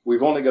well.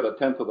 We've only got a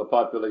tenth of the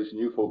population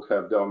you folks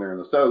have down there in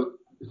the south,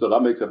 so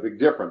that makes a big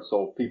difference.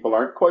 So people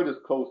aren't quite as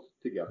close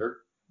together.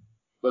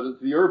 But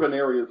it's the urban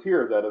areas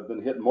here that have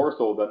been hit more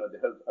so than it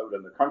has out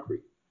in the country.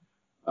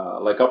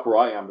 Like up where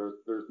I am,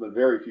 there's been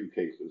very few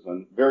cases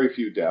and very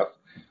few deaths.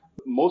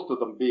 Most of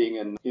them being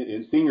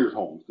in seniors'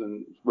 homes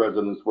and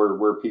residents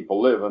where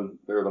people live, and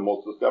they're the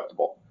most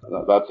susceptible.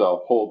 That's a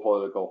whole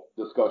political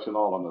discussion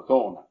all on its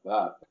own.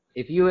 That.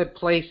 If you had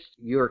placed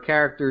your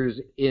characters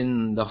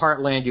in the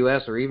heartland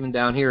U.S. or even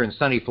down here in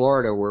sunny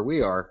Florida where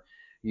we are,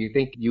 you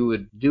think you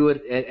would do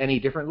it any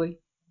differently?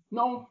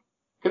 No.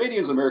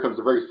 Canadians and Americans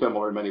are very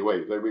similar in many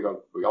ways.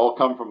 We all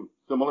come from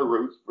similar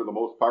roots for the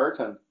most part,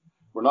 and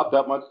we're not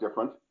that much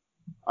different.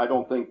 I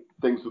don't think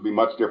things would be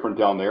much different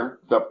down there,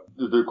 except,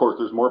 of course,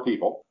 there's more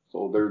people,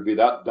 so there would be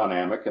that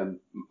dynamic. And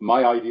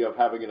my idea of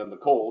having it in the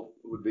cold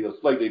would be a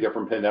slightly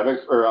different pandemic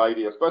or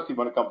idea, especially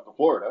when it comes to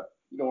Florida.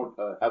 You don't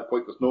have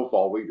quite the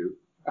snowfall we do.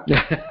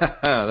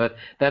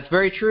 That's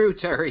very true,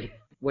 Terry.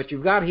 What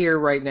you've got here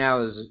right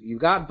now is you've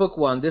got book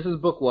one. This is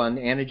book one,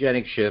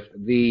 Antigenic Shift.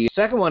 The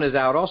second one is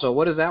out also.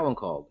 What is that one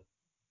called?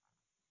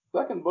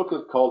 Second book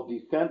is called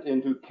Descent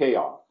into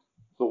Chaos.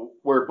 So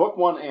where book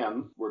one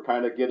ends, we're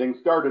kind of getting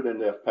started in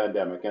this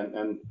pandemic.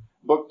 And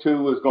book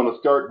two is going to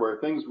start where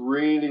things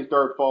really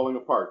start falling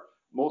apart,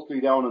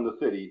 mostly down in the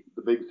city,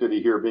 the big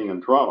city here being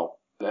in Toronto,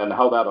 and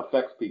how that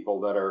affects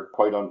people that are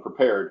quite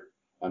unprepared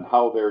and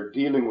how they're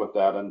dealing with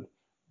that. And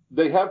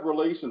they have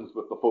relations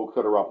with the folks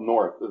that are up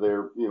north,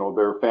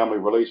 their family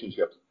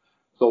relationships.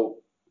 So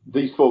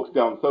these folks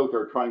down south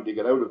are trying to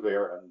get out of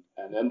there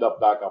and end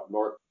up back up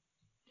north.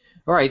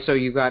 All right, so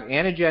you've got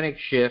Antigenic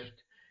Shift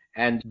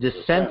and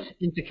Descent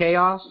into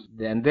Chaos,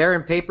 and they're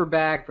in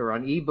paperback, they're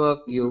on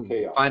ebook, you'll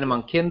find them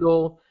on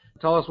Kindle.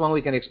 Tell us when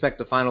we can expect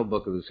the final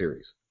book of the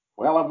series.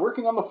 Well, I'm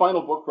working on the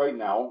final book right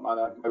now,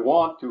 and I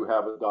want to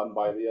have it done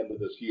by the end of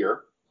this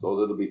year, so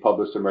that it'll be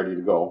published and ready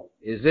to go.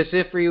 Is this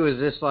it for you? Is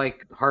this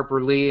like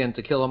Harper Lee and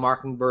To Kill a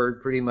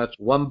Mockingbird, pretty much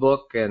one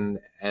book and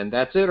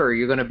that's it, or are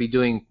you going to be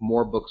doing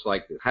more books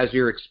like this? Has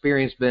your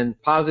experience been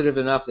positive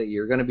enough that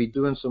you're going to be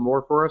doing some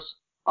more for us?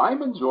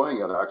 I'm enjoying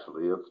it,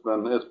 actually.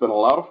 It's been a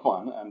lot of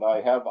fun, and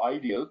I have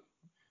ideas.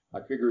 I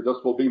figure this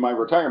will be my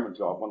retirement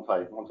job once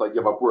I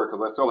give up work,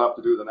 because I still have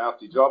to do the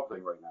nasty job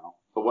thing right now.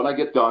 So when I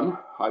get done,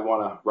 I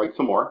want to write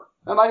some more.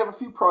 And I have a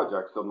few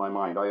projects on my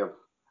mind.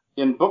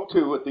 In book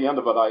two, at the end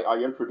of it,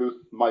 I introduce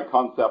my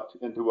concept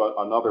into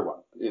another one.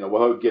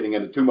 Without getting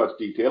into too much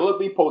detail, it'll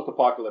be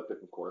post-apocalyptic,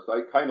 of course.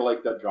 I kind of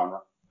like that genre.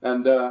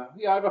 And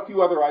I have a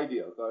few other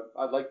ideas.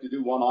 I'd like to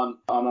do one on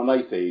an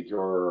ice age,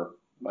 or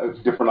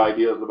different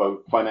ideas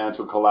about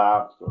financial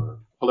collapse or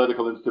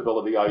political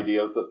instability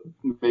ideas that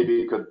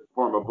maybe could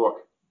form a book.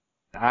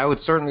 I would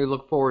certainly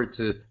look forward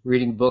to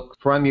reading books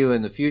from you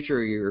in the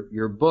future.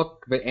 Your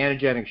book, The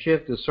Antigenic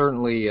Shift, is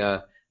certainly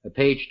a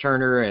page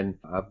turner, and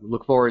I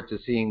look forward to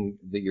seeing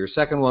your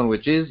second one,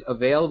 which is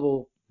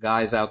available,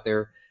 guys, out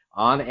there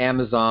on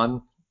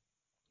Amazon.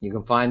 You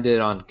can find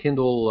it on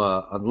Kindle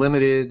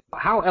Unlimited.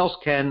 How else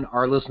can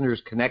our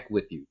listeners connect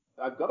with you?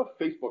 I've got a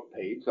Facebook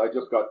page. I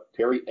just got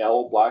Terry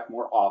L.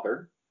 Blackmore,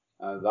 author.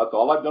 That's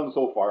all I've done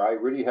so far. I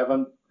really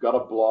haven't got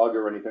a blog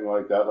or anything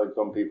like that like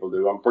some people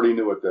do. I'm pretty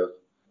new at this.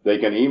 They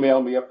can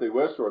email me if they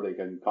wish, or they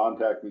can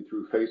contact me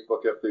through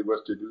Facebook if they wish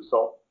to do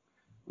so.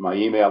 My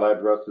email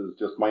address is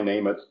just my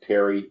name. It's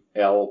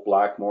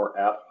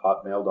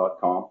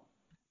terrylblackmore@hotmail.com.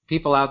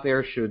 People out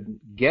there should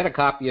get a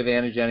copy of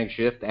Antigenic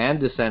Shift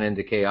and Descent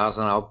into Chaos.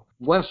 And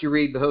once you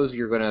read those,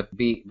 you're going to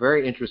be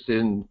very interested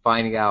in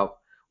finding out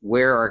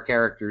where our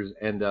characters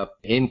end up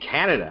in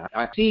Canada.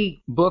 I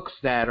see books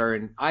that are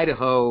in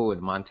Idaho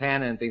and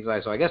Montana and things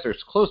like that, so I guess they're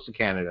close to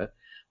Canada,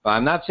 but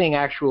I'm not seeing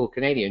actual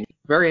Canadian.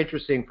 Very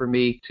interesting for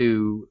me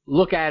to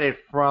look at it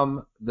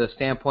from the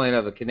standpoint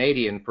of a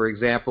Canadian. For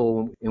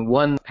example, in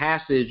one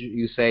passage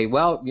you say,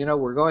 well,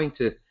 we're going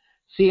to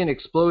see an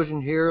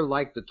explosion here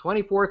like the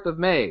 24th of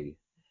May.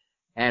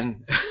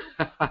 And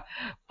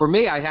for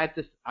me, I had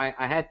to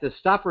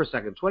stop for a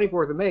second.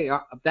 24th of May,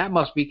 that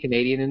must be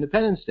Canadian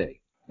Independence Day.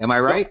 Am I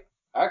right?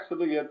 Well,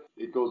 actually,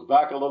 it goes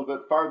back a little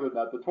bit farther than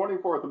that. The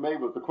 24th of May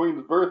was the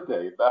Queen's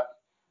birthday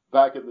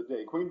back in the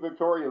day. Queen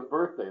Victoria's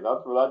birthday.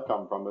 That's where that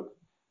comes from.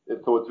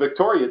 So it's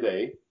Victoria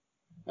Day,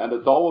 and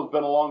it's always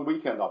been a long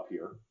weekend up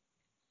here.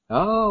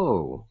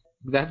 Oh,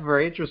 that's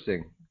very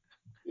interesting.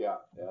 Yeah,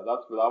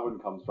 that's where that one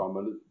comes from.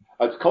 And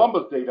it's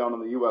Columbus Day down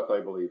in the U.S.,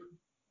 I believe.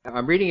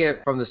 I'm reading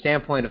it from the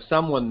standpoint of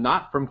someone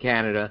not from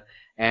Canada,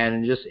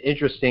 and just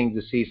interesting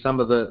to see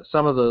some of the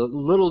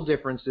little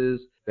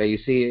differences that you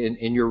see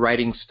in your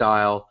writing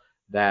style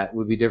that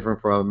would be different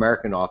from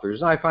American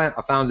authors. And I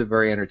found it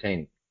very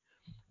entertaining.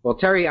 Well,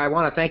 Terry, I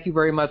want to thank you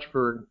very much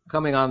for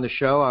coming on the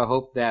show. I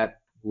hope that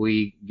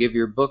we give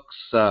your books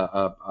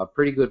a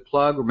pretty good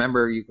plug.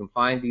 Remember, you can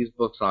find these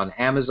books on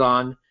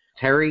Amazon.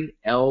 Terry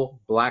L.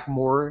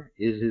 Blackmore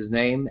is his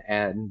name,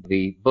 and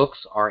the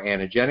books are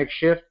Antigenic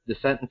Shift,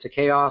 Descent into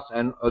Chaos,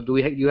 and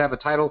you have a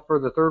title for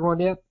the third one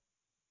yet?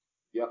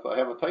 Yes, I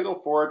have a title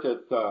for it.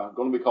 It's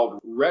going to be called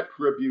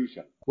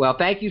Retribution. Well,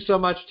 thank you so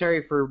much,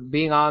 Terry, for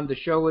being on the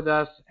show with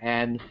us,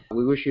 and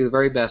we wish you the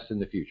very best in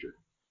the future.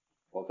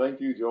 Well,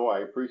 thank you, Joe. I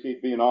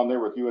appreciate being on there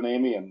with you and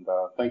Amy, and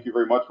thank you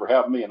very much for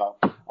having me. And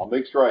I'll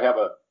make sure I have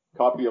a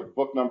copy of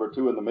book number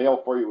 2 in the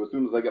mail for you as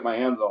soon as I get my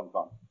hands on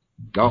some.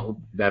 Oh,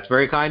 that's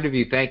very kind of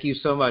you. Thank you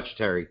so much,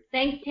 Terry.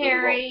 Thanks,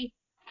 Terry.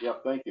 Yeah,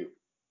 thank you.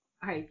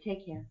 All right,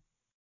 take care.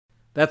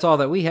 That's all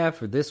that we have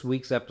for this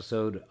week's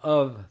episode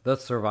of the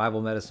Survival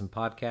Medicine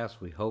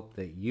Podcast. We hope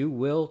that you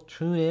will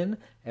tune in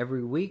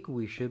every week.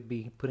 We should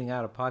be putting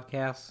out a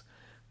podcast,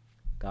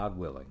 God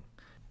willing.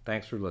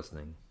 Thanks for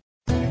listening.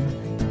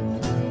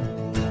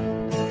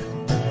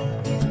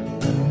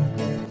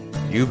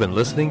 You've been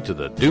listening to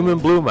the Doom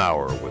and Bloom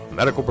Hour with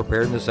medical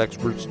preparedness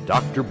experts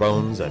Dr.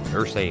 Bones and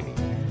Nurse Amy.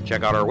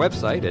 Check out our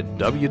website at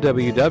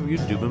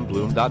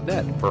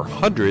www.doomandbloom.net for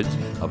hundreds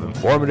of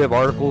informative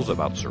articles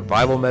about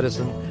survival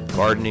medicine,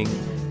 gardening,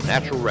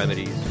 natural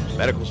remedies,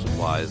 medical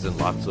supplies, and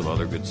lots of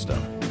other good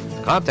stuff.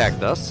 To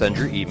contact us, send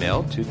your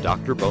email to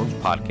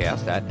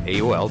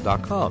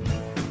drbonespodcast@aol.com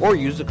or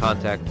use the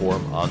contact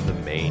form on the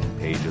main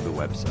page of the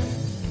website.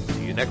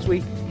 See you next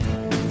week.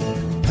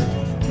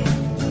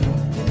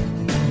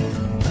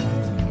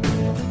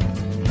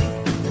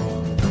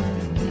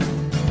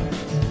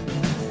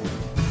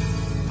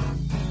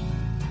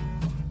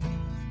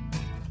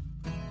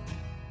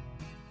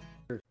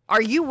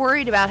 Are you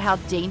worried about how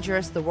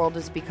dangerous the world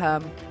has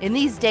become? In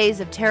these days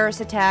of terrorist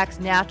attacks,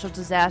 natural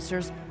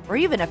disasters, or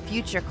even a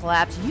future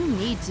collapse, you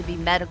need to be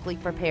medically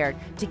prepared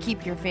to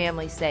keep your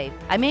family safe.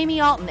 I'm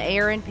Amy Alton,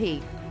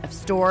 ARNP of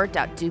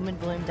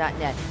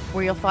store.doomandbloom.net,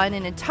 where you'll find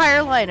an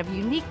entire line of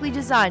uniquely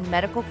designed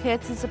medical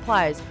kits and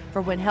supplies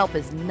for when help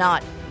is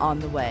not on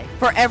the way.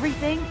 For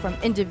everything from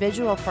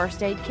individual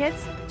first aid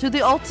kits to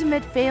the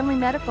ultimate family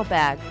medical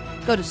bag,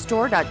 go to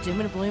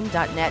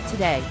store.doomandbloom.net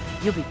today.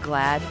 You'll be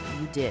glad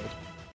you did.